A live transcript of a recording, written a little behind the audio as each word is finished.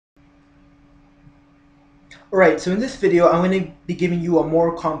Alright, so in this video, I'm going to be giving you a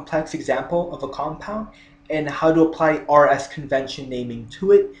more complex example of a compound and how to apply RS convention naming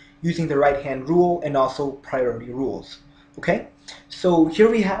to it using the right-hand rule and also priority rules. Okay, so here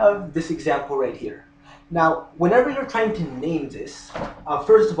we have this example right here. Now, whenever you're trying to name this,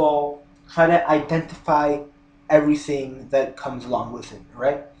 first of all, try to identify everything that comes along with it,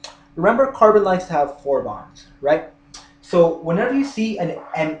 right? Remember, carbon likes to have 4 bonds, right? So whenever you see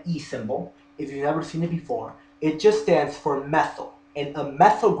an Me symbol, if you've never seen it before, it just stands for methyl. And a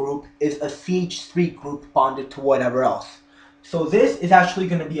methyl group is a CH3 group bonded to whatever else. So this is actually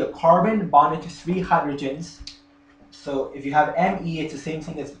going to be a carbon bonded to 3 hydrogens. So if you have Me, it's the same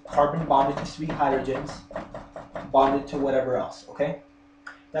thing as carbon bonded to 3 hydrogens bonded to whatever else, okay?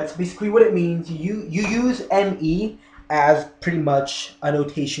 That's basically what it means. You use Me as pretty much a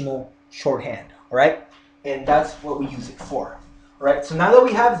notational shorthand, all right? And that's what we use it for. All right, so now that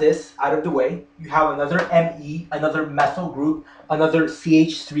we have this out of the way, you have another Me, another methyl group, another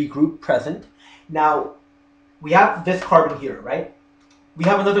CH3 group present. Now, we have this carbon here, right? We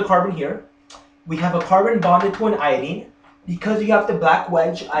have another carbon here. We have a carbon bonded to an iodine. Because you have the black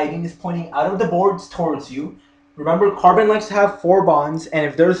wedge, iodine is pointing out of the boards towards you. Remember, carbon likes to have 4 bonds, and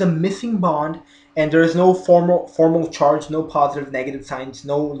if there's a missing bond, and there's no formal charge, no positive, negative signs,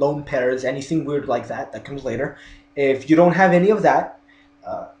 no lone pairs, anything weird like that comes later, if you don't have any of that,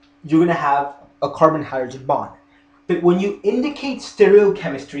 you're going to have a carbon-hydrogen bond. But when you indicate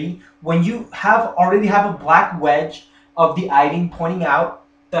stereochemistry, when you already have a black wedge of the iodine pointing out,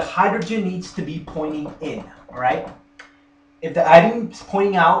 the hydrogen needs to be pointing in, all right? If the iodine is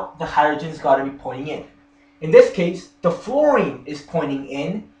pointing out, the hydrogen's got to be pointing in. In this case, the fluorine is pointing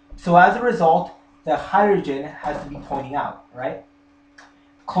in, so as a result, the hydrogen has to be pointing out, right?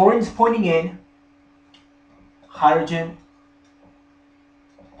 Chlorine's pointing in, hydrogen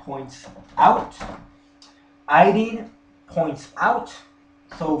points out, iodine points out,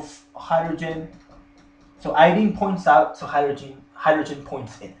 so iodine points out, so hydrogen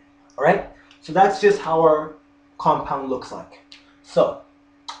points in, all right? So that's just how our compound looks like. So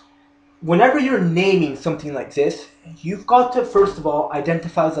whenever you're naming something like this, you've got to first of all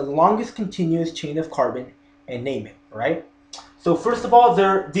identify the longest continuous chain of carbon and name it, right? So first of all,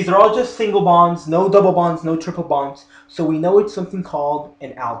 these are all just single bonds, no double bonds, no triple bonds. So we know it's something called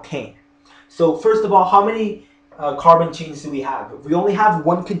an alkane. So first of all, how many carbon chains do we have? We only have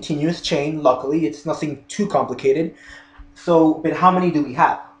one continuous chain, luckily. It's nothing too complicated. So, but how many do we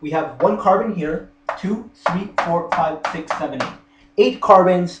have? We have 1 carbon here, 2, 3, 4, 5, 6, 7, 8. 8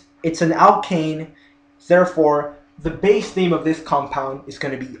 carbons, it's an alkane. Therefore, the base name of this compound is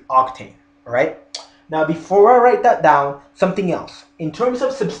going to be octane, all right? Now, before I write that down, something else. In terms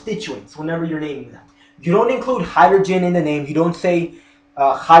of substituents, whenever you're naming them, you don't include hydrogen in the name. You don't say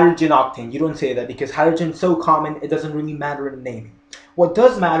hydrogen octane. You don't say that because hydrogen is so common, it doesn't really matter in the naming. What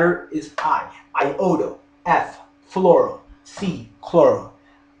does matter is iodo, F, fluoro, C, chloro.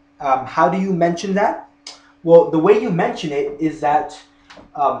 How do you mention that? Well, the way you mention it is that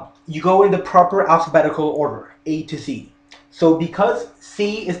you go in the proper alphabetical order, A to Z. So because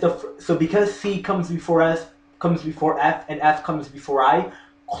C comes before S, comes before F, and F comes before I,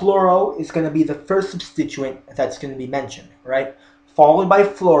 chloro is going to be the first substituent that's going to be mentioned, right? Followed by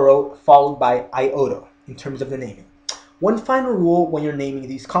fluoro, followed by iodo in terms of the naming. One final rule when you're naming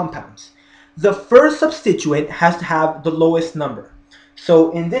these compounds. The first substituent has to have the lowest number.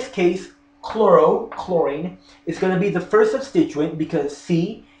 So in this case, chlorine, is going to be the first substituent because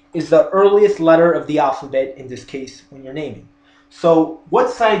C is the earliest letter of the alphabet in this case when you're naming. So what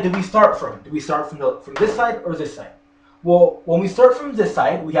side do we start from? Do we start from this side or this side? Well, when we start from this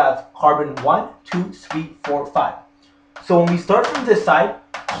side, we have carbon 1, 2, 3, 4, 5. So when we start from this side,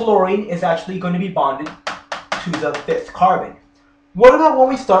 chlorine is actually going to be bonded to the 5th carbon. What about when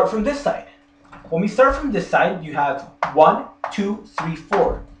we start from this side? When we start from this side, you have 1, 2, 3,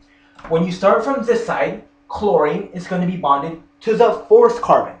 4. When you start from this side, chlorine is going to be bonded to the 4th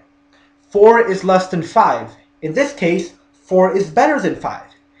carbon. 4 is less than 5. In this case, 4 is better than 5.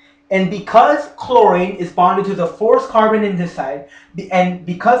 And because chlorine is bonded to the 4th carbon in this side, and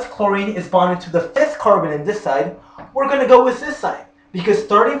because chlorine is bonded to the 5th carbon in this side, we're going to go with this side. Because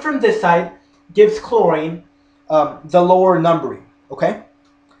starting from this side gives chlorine the lower numbering, okay?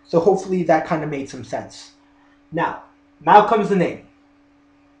 So hopefully that kind of made some sense. Now comes the name.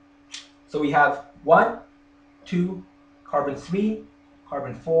 So we have 1, 2, carbon 3,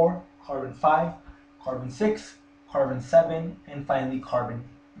 carbon 4, carbon 5, carbon 6, carbon 7, and finally carbon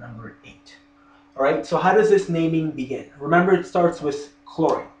number 8. All right, so how does this naming begin? Remember, it starts with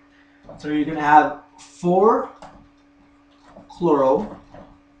chlorine. So you're going to have 4 chloro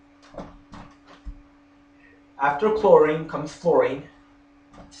After chlorine comes fluorine.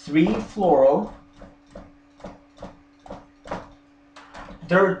 3-fluoro.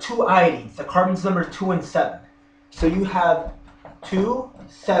 There are 2 iodines. The carbon's number 2 and 7. So you have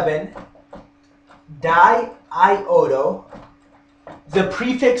 2,7-diiodo. The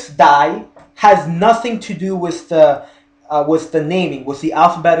prefix di has nothing to do with the naming, with the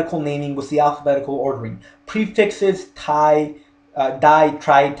alphabetical naming, with the alphabetical ordering. Prefixes di,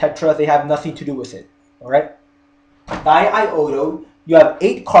 tri, tetra, they have nothing to do with it. All right. Diiodo. You have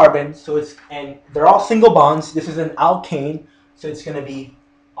 8 carbons, and they're all single bonds. This is an alkane, so it's going to be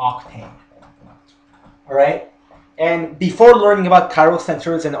octane. All right. And before learning about chiral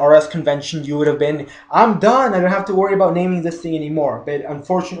centers and RS convention, you would have been, I'm done. I don't have to worry about naming this thing anymore. But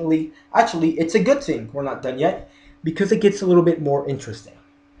unfortunately, actually, it's a good thing we're not done yet because it gets a little bit more interesting.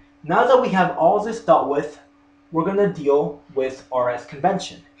 Now that we have all this dealt with, we're going to deal with RS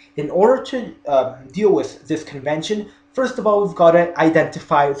convention. In order to deal with this convention, first of all, we've got to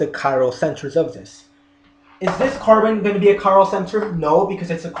identify the chiral centers of this. Is this carbon going to be a chiral center? No, because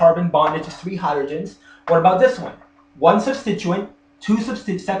it's a carbon bonded to 3 hydrogens. What about this one? 1 substituent, 2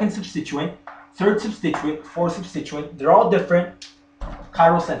 second substituent, 3rd substituent, 4th substituent. They're all different.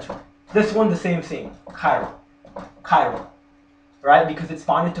 Chiral center. This one, the same thing. Chiral. Chiral. Right? Because it's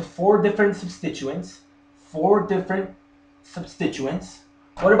bonded to 4 different substituents. 4 different substituents.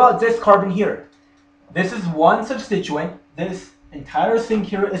 What about this carbon here? This is 1 substituent. This entire thing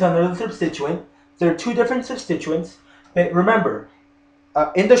here is another substituent. There are 2 different substituents. But remember,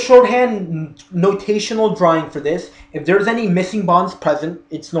 in the shorthand notational drawing for this, if there's any missing bonds present,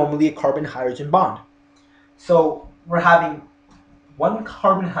 it's normally a carbon-hydrogen bond. So we're having 1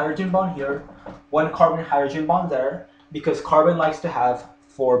 carbon-hydrogen bond here, 1 carbon-hydrogen bond there, because carbon likes to have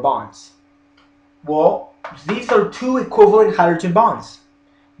 4 bonds. Well, these are 2 equivalent hydrogen bonds.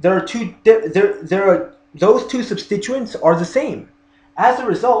 Those 2 substituents are the same. As a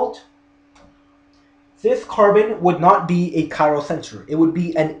result, this carbon would not be a chiral center. It would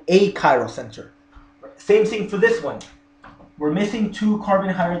be an achiral center. Same thing for this one. We're missing 2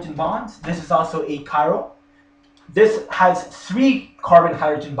 carbon-hydrogen bonds. This is also achiral. This has 3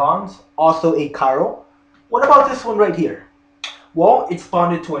 carbon-hydrogen bonds, also achiral. What about this one right here? Well, it's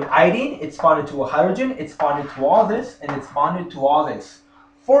bonded to an iodine, it's bonded to a hydrogen, it's bonded to all this, and it's bonded to all this.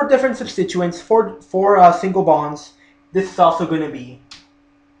 4 different substituents, 4 single bonds. This is also going to be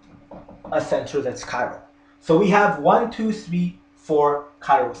a center that's chiral. So we have 1, 2, 3, 4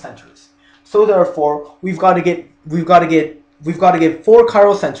 chiral centers. So therefore, we've got to give 4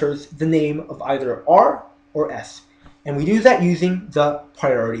 chiral centers the name of either R or S, and we do that using the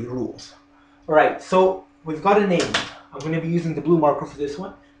priority rules. All right. So we've got a name. I'm going to be using the blue marker for this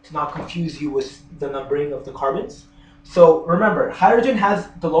one to not confuse you with the numbering of the carbons. So remember, hydrogen has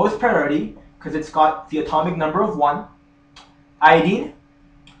the lowest priority because it's got the atomic number of 1. Iodine.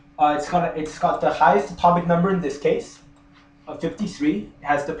 It's got the highest atomic number in this case of 53. It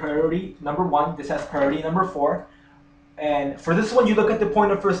has the priority number 1. This has priority number 4. And for this one, you look at the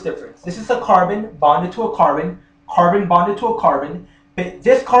point of first difference. This is a carbon bonded to a carbon, carbon bonded to a carbon. But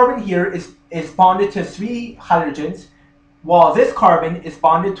this carbon here is bonded to 3 hydrogens, while this carbon is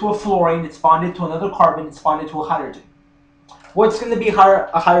bonded to a fluorine, it's bonded to another carbon, it's bonded to a hydrogen. What's going to be a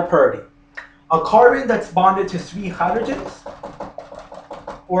higher priority? A carbon that's bonded to 3 hydrogens,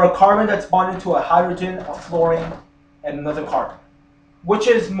 or a carbon that's bonded to a hydrogen, a fluorine, and another carbon? Which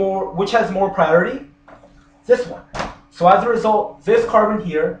has more priority? This one. So as a result, this carbon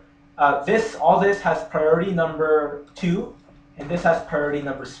here, all this has priority number 2, and this has priority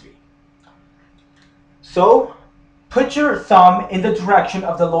number 3. So put your thumb in the direction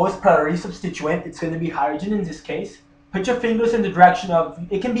of the lowest priority substituent. It's going to be hydrogen in this case. Put your fingers in the direction of,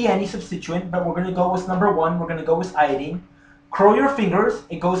 it can be any substituent, but we're going to go with number 1. We're going to go with iodine. Curl your fingers.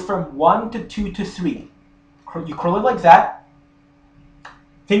 It goes from 1 to 2 to 3. You curl it like that.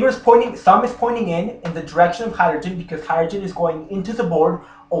 Thumb is pointing in the direction of hydrogen because hydrogen is going into the board,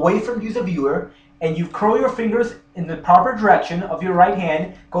 away from you, the viewer. And you curl your fingers in the proper direction of your right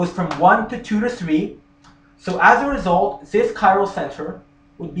hand. Goes from 1 to 2 to 3. So as a result, this chiral center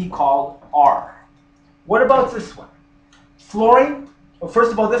would be called R. What about this one? Fluorine. Well,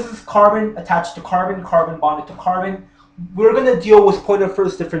 first of all, this is carbon attached to carbon, carbon bonded to carbon. We're going to deal with point of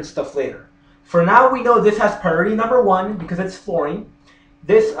first difference stuff later. For now, we know this has priority number 1 because it's fluorine.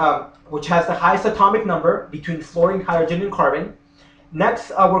 This, which has the highest atomic number between fluorine, hydrogen, and carbon.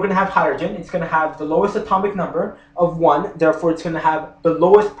 Next, we're going to have hydrogen. It's going to have the lowest atomic number of 1. Therefore, it's going to have the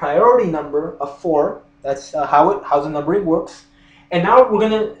lowest priority number of 4. That's how the numbering works. And now we're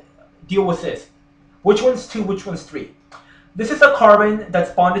going to deal with this. Which one's 2, which one's 3? This is a carbon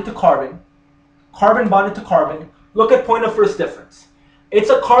that's bonded to carbon. carbon bonded to carbon. Look at point of first difference. It's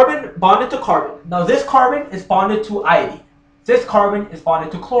a carbon bonded to carbon. Now this carbon is bonded to iodine. This carbon is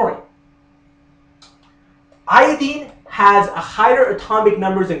bonded to chlorine. Iodine has a higher atomic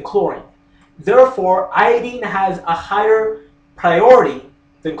number than chlorine. Therefore, iodine has a higher priority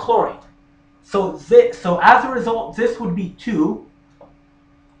than chlorine. So as a result, this would be 2.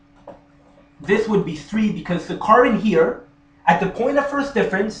 This would be 3 because the carbon here, at the point of first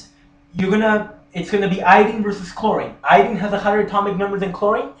difference, it's gonna be iodine versus chlorine. Iodine has a higher atomic number than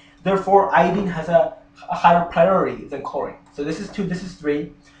chlorine. Therefore, iodine has a higher priority than chlorine. So this is 2. This is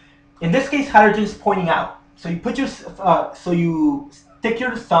 3. In this case, hydrogen is pointing out. So you put you stick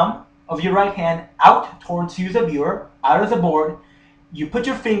your thumb of your right hand out towards you, the viewer, out of the board. You put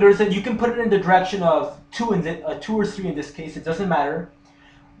your fingers, and you can put it in the direction of 2 or 3 in this case. It doesn't matter.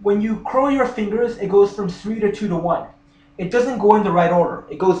 When you curl your fingers, it goes from 3 to 2 to 1. It doesn't go in the right order.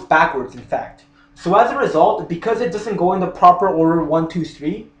 It goes backwards, in fact. So as a result, because it doesn't go in the proper order 1, 2,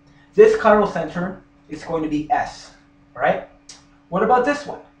 3, this chiral center is going to be S. All right. What about this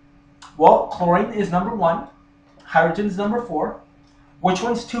one? Well, chlorine is number 1. Hydrogen is number 4. Which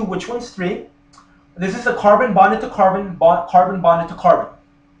one's 2? Which one's 3? This is a carbon bonded to carbon, carbon bonded to carbon.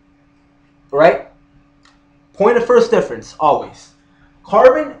 Right? Point of first difference, always.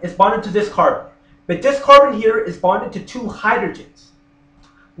 Carbon is bonded to this carbon. But this carbon here is bonded to 2 hydrogens.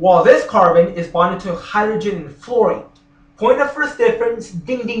 While this carbon is bonded to hydrogen and fluorine. Point of first difference,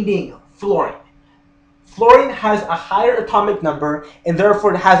 ding, ding, ding, fluorine. Fluorine has a higher atomic number, and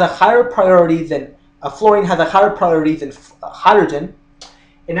therefore it has a higher priority than, fluorine has a higher priority than hydrogen.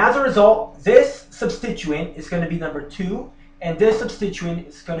 And as a result, this substituent is going to be number 2, and this substituent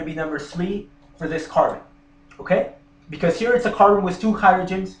is going to be number 3 for this carbon. Okay? Because here it's a carbon with 2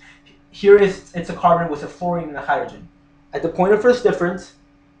 hydrogens. Here it's a carbon with a fluorine and a hydrogen. At the point of first difference,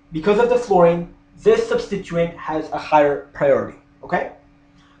 because of the fluorine, this substituent has a higher priority. Okay?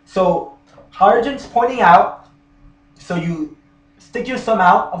 So hydrogen's pointing out. So you stick your thumb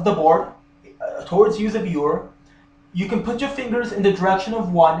out of the board towards you, the viewer. You can put your fingers in the direction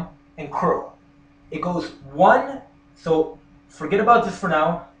of 1 and curl. It goes 1, so forget about this for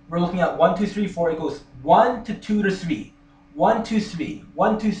now. We're looking at 1, 2, 3, 4. It goes 1 to 2 to 3. 1, 2, 3.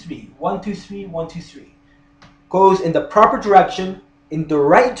 1, 2, 3. 1, 2, 3. 1, 2, 3. Goes in the proper direction, in the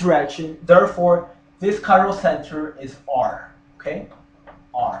right direction. Therefore, this chiral center is R. Okay?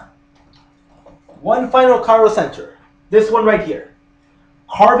 R. One final chiral center. This one right here.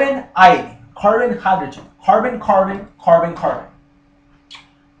 Carbon, iodine. Carbon, hydrogen. Carbon, carbon, carbon, carbon.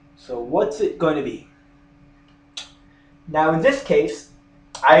 So what's it going to be? Now in this case,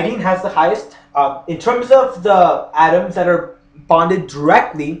 iodine has the highest, in terms of the atoms that are bonded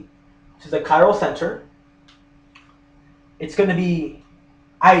directly to the chiral center, it's going to be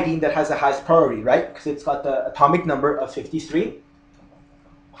iodine that has the highest priority, right? Because it's got the atomic number of 53,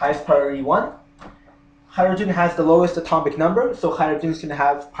 highest priority 1. Hydrogen has the lowest atomic number, so hydrogen is going to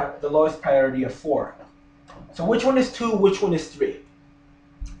have the lowest priority of 4. So which one is 2, which one is 3?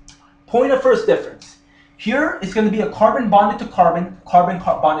 Point of first difference. Here is going to be a carbon bonded to carbon, carbon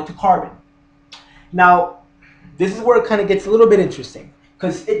bonded to carbon. Now, this is where it kind of gets a little bit interesting,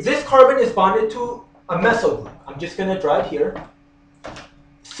 because this carbon is bonded to a methyl group. I'm just going to draw it here.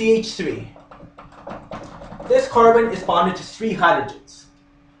 CH3. This carbon is bonded to 3 hydrogens.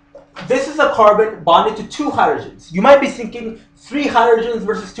 This is a carbon bonded to 2 hydrogens. You might be thinking 3 hydrogens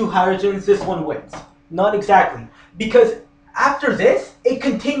versus 2 hydrogens, this one wins. Not exactly. Because after this, it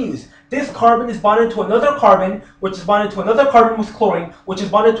continues. This carbon is bonded to another carbon, which is bonded to another carbon with chlorine, which is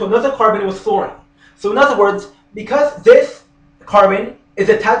bonded to another carbon with fluorine. So in other words, because this carbon is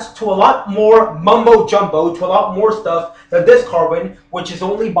attached to a lot more mumbo jumbo, to a lot more stuff than this carbon, which is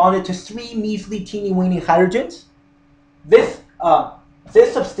only bonded to 3 measly teeny weeny hydrogens, this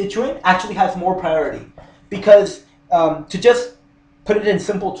substituent actually has more priority, because to just put it in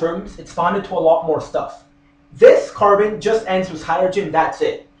simple terms, it's bonded to a lot more stuff. This carbon just ends with hydrogen, that's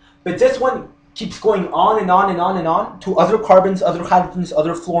it. But this one keeps going on and on and on and on to other carbons, other hydrogens,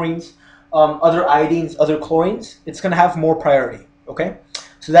 other fluorines, other iodines, other chlorines. It's going to have more priority, okay?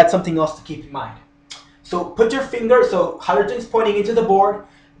 So that's something else to keep in mind. So put your finger, so hydrogen's pointing into the board.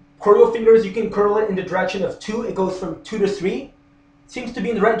 Curl your fingers, you can curl it in the direction of 2. It goes from 2 to 3. Seems to be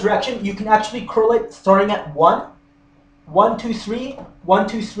in the right direction. You can actually curl it starting at 1. 1, 2, 3, 1,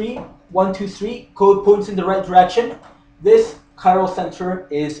 2, 3, 1, 2, 3. Code points in the right direction. This chiral center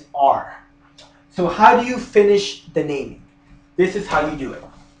is R. So how do you finish the naming? This is how you do it.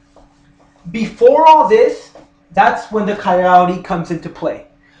 Before all this, that's when the chirality comes into play.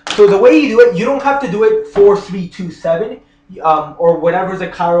 So the way you do it, you don't have to do it 4, 3, 2, 7. or whatever the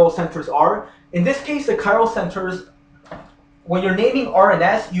chiral centers are. In this case, the chiral centers, when you're naming R and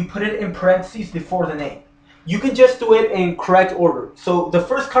S, you put it in parentheses before the name. You can just do it in correct order. So the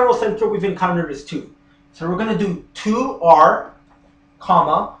first chiral center we've encountered is 2. So we're going to do 2R,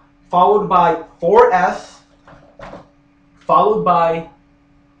 comma, followed by 4S, followed by,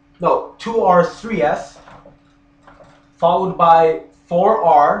 no, 2R, 3S, followed by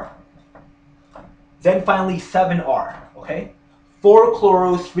 4R, then finally 7R, okay?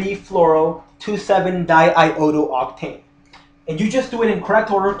 4-chloro, 3-fluoro, 2,7-diiodooctane. And you just do it in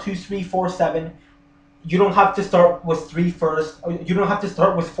correct order, 2, 3, 4, 7. You don't have to start with 3 first. You don't have to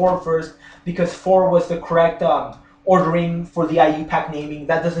start with 4 first, because 4 was the correct ordering for the IUPAC naming.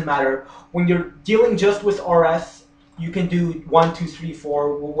 That doesn't matter. When you're dealing just with RS, you can do 1, 2, 3,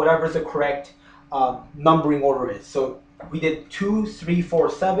 4, whatever the correct numbering order is. So we did 2, 3,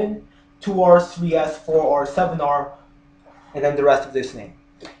 4, 7, 2R, 3S, 4R, 7R, and then the rest of this name.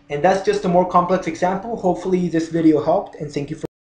 And that's just a more complex example. Hopefully this video helped, and thank you for